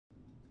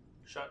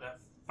Shut that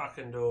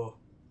fucking door.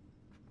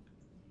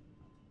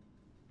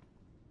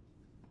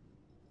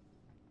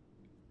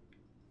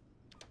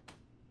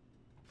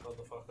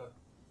 Motherfucker.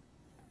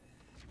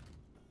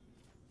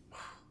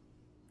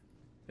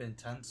 Bit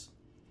intense.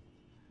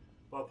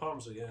 My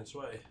palms are getting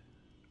sweaty.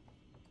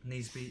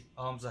 Knees beat,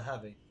 arms are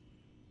heavy.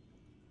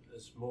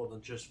 There's more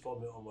than just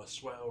vomit on my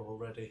sweater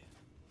already.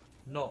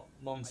 Not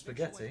Mom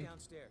Spaghetti.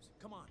 Downstairs.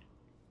 Come on.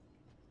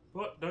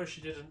 What? No,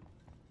 she didn't.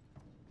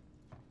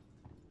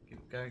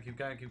 Keep going, keep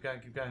going, keep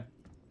going, keep going.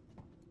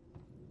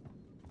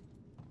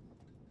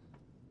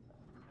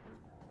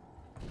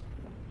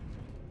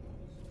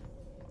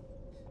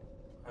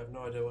 I have no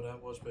idea what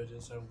that was, but it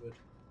didn't sound good.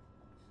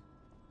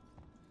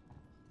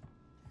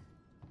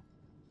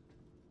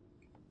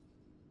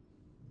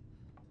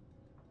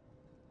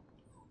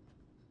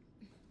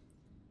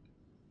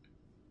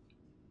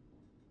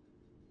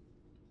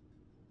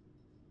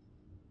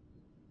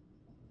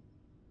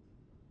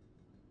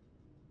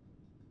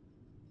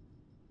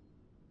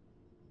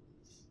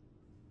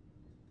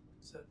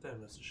 Is that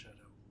them as a shadow?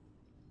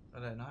 I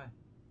don't know. I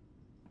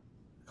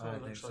Kind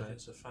of don't looks think like so.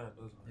 it's a fan,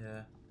 doesn't it?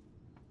 Yeah.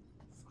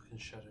 Fucking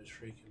shadow's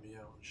freaking me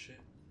out and shit.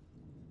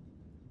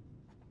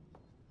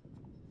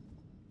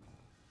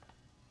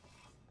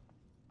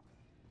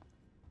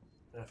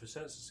 Now, if a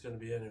sensor's going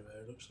to be anywhere,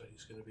 it looks like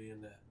it's going to be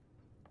in there.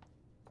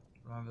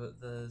 Remember that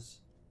there's...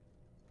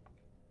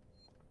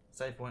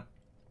 Save point.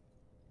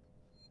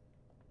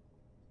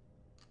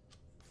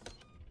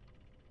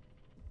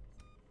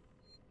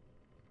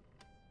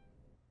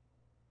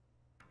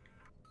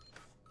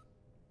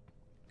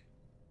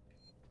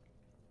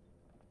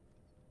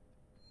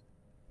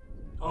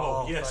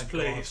 Oh, yes, thank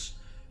please.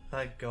 God.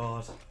 Thank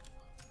God.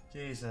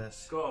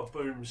 Jesus. Got a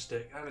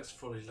boomstick and it's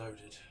fully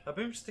loaded. A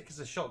boomstick is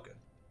a shotgun.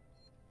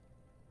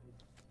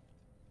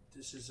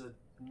 This is a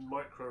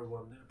micro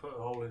one. Put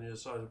a hole in the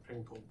side of a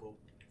ping pong ball.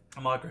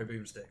 A micro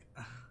boomstick.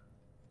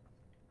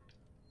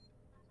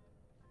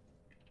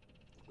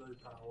 Low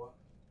power.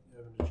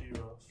 You're having a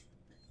giraffe.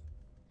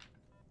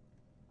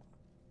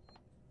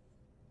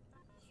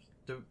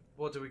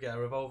 What do we get? A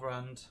revolver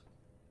and...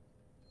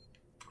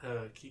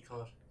 Key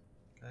card.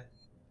 Okay.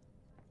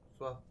 As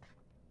well.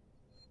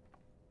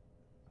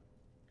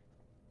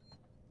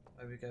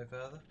 Maybe go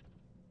further.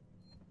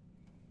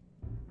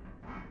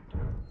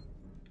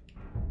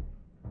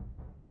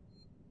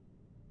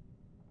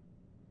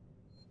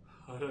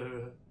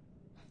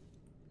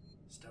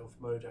 Stealth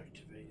mode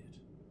activated.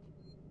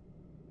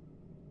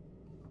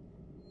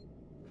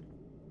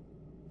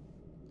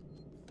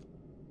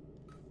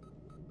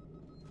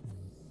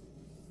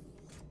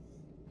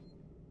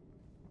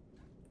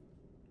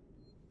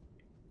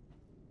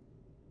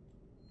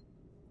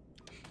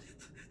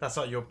 That's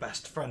like your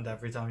best friend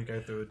every time you go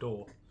through a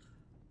door.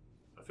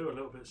 I feel a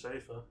little bit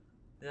safer.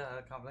 Yeah,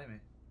 I can't blame you.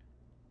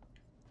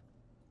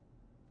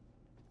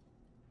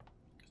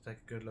 Just take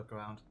a good look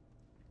around.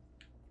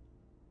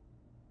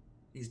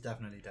 He's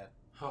definitely dead.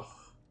 Oh.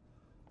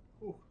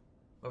 Ooh.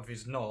 Well, if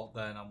he's not,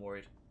 then I'm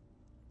worried.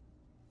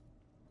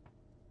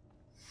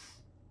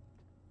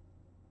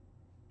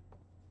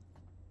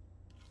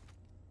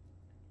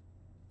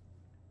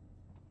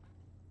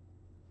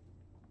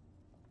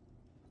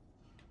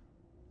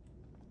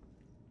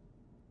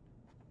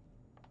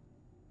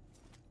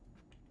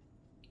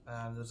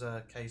 There's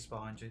a case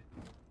behind you.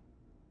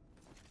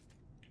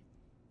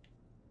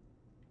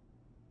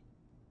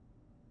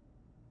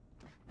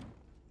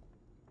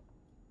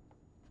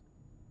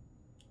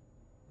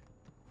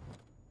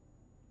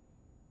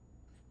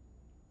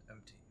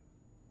 Empty.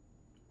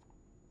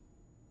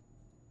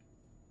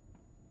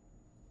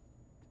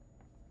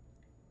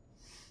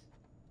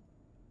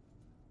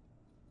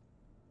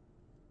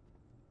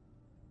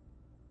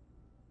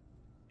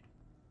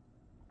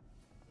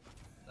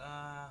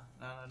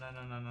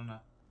 No.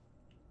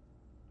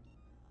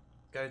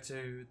 Go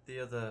to the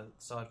other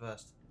side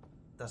first.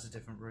 That's a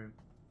different room.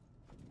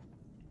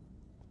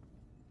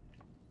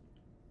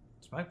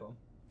 Smoke bomb?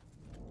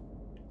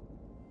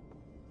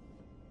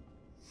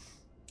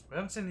 We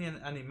haven't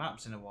seen any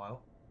maps in a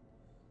while.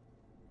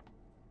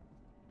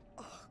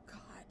 Oh,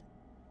 God.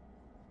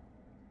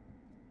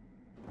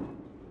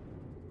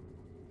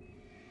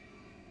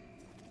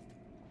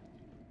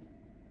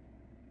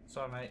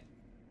 Sorry, mate.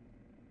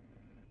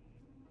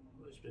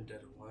 Well, he's been dead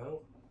a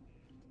while.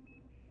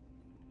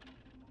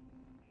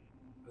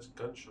 There's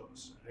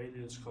gunshots.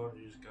 Aliens can't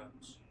use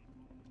guns.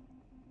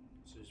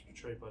 So he's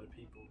betrayed by the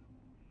people.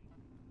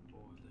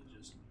 Or they're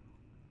just...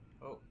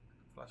 Oh,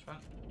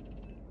 flashbang.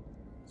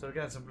 So we're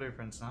getting some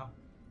blueprints now.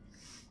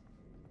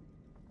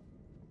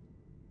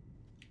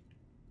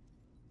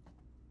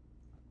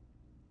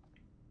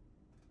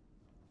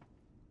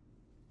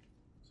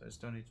 So I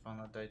still need to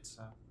find that data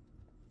cell.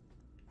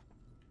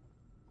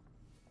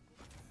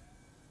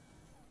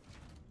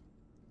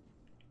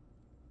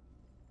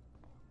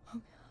 Oh,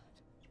 God.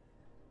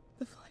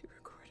 The flight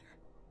recorder.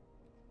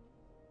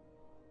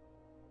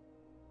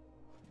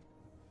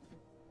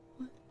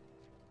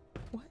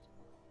 What?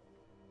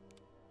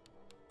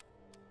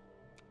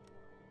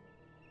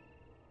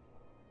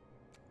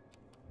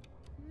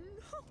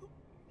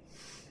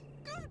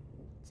 God.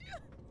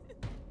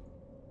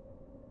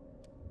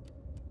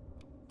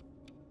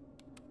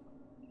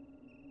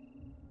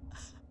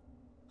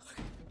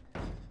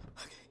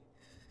 Okay.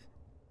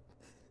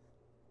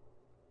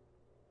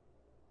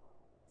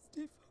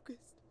 Stay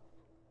focused.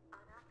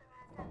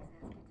 Unauthorized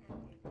access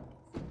detected.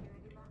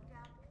 Security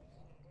lockdown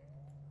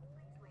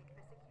initiated. Please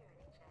wait for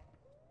security check.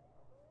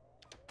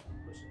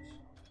 What's this?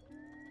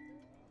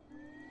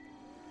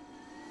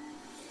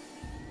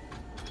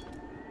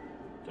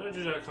 Don't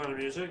do that kind of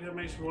music. That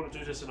makes me want to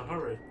do this in a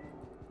hurry.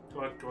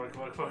 Come on, come on,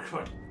 come on, come on, come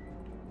on.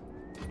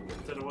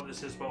 I don't know what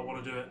this is, but I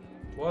want to do it.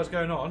 What is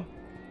going on?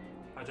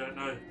 I don't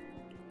know.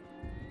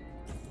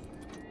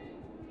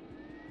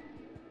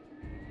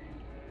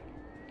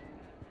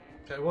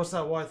 Okay, what's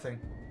that white thing?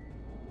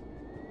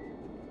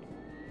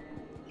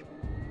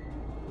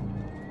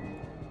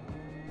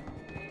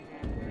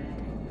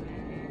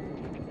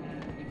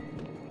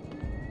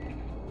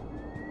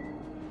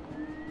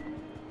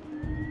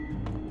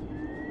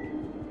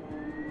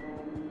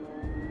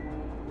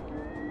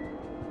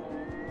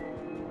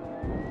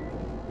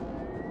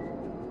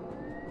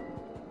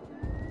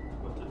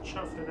 What the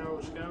chuffing hell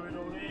is going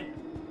on here?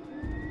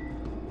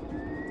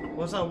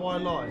 What's that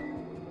white light?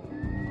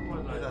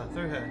 What Through the- there,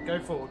 through here. Go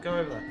forward, go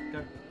over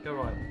there. Go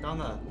right. Down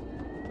there.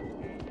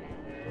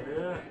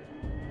 Yeah.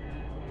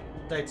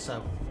 Data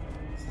cell.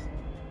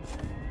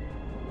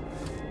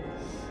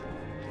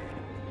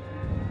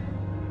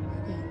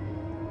 Again,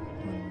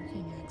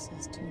 non-working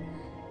access tuner.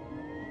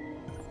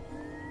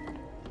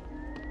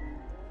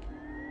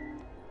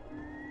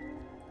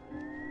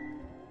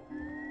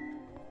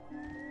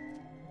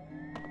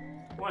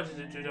 Why did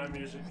it do that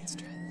music? Let's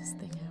try this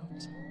thing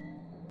out.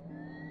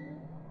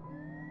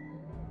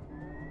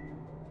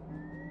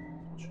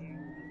 Tune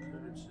the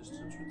code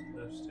systems with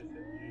the left stick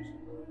and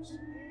use it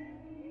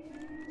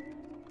right.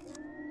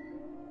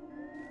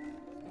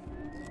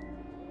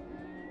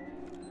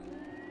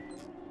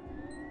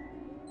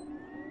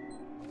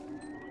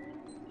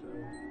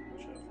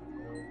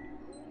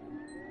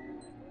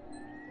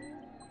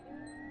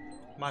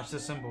 Match the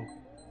symbol.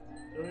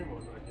 There ain't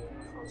one like it.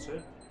 I can't see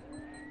it.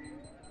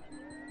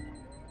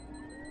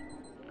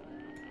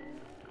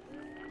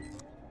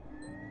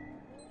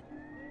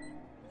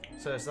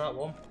 So it's that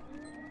one.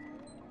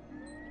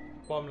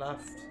 Bottom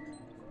left.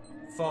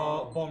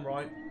 Far, Oh. bottom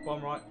right,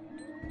 bottom right.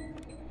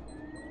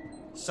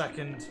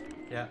 Second,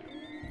 yeah.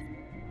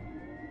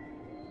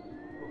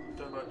 Oh,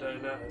 don't like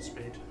doing that at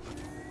speed.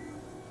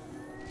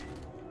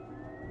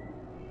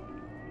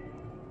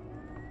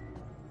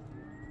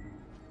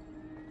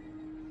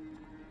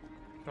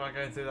 Try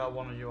going through that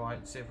one on your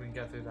right, see if we can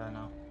get through there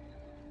now.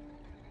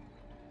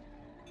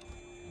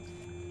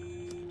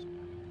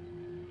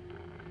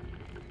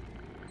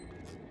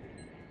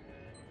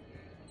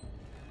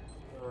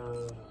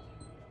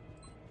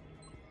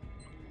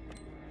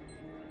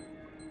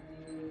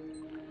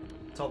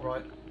 Top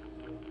right.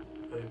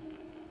 Boom.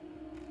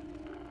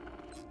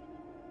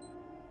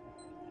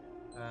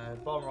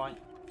 Bottom right.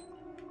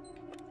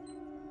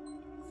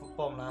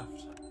 Bottom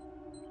left.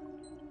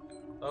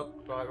 Up,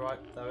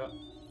 right, there we go.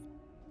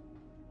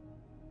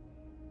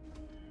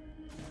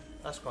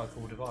 That's quite a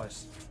cool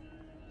device.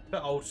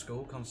 Bit old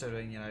school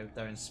considering, you know,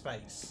 they're in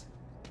space.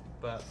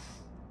 But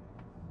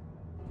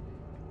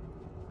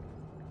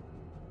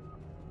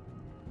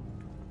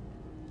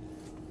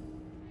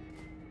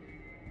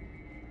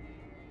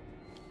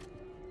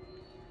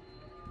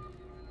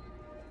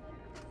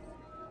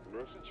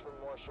Message from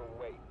Marshal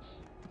Waits.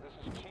 This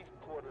is Chief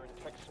Porter in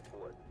tech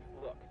support.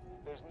 Look,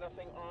 there's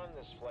nothing on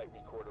this flight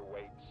recorder,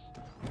 Waits.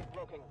 We've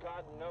broken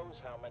God knows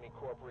how many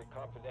corporate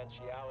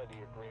confidentiality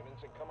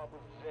agreements and come up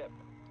with zip.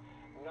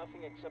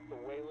 Nothing except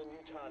the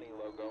Weyland-Yutani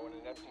logo and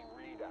an empty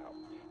readout.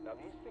 Now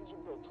these things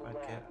are built to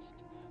Okay. last.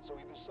 So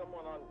either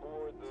someone on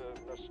board the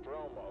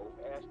Nostromo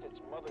asked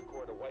its mother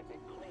core to wipe it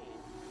clean,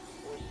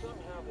 or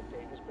somehow the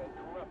data's been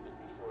corrupted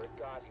before it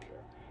got here.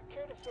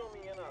 Care to fill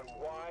me in on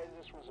why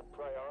this was a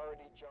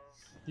priority, John?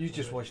 you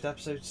just watched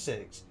episode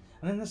 6,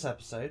 and in this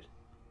episode,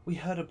 we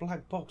heard a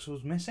black box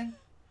was missing.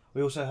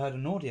 We also heard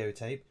an audio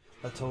tape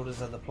that told us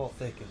that the plot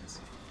thickens.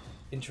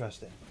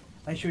 Interesting.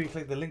 Make sure you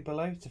click the link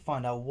below to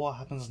find out what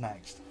happens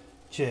next.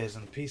 Cheers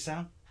and peace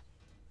out.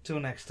 Till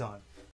next time.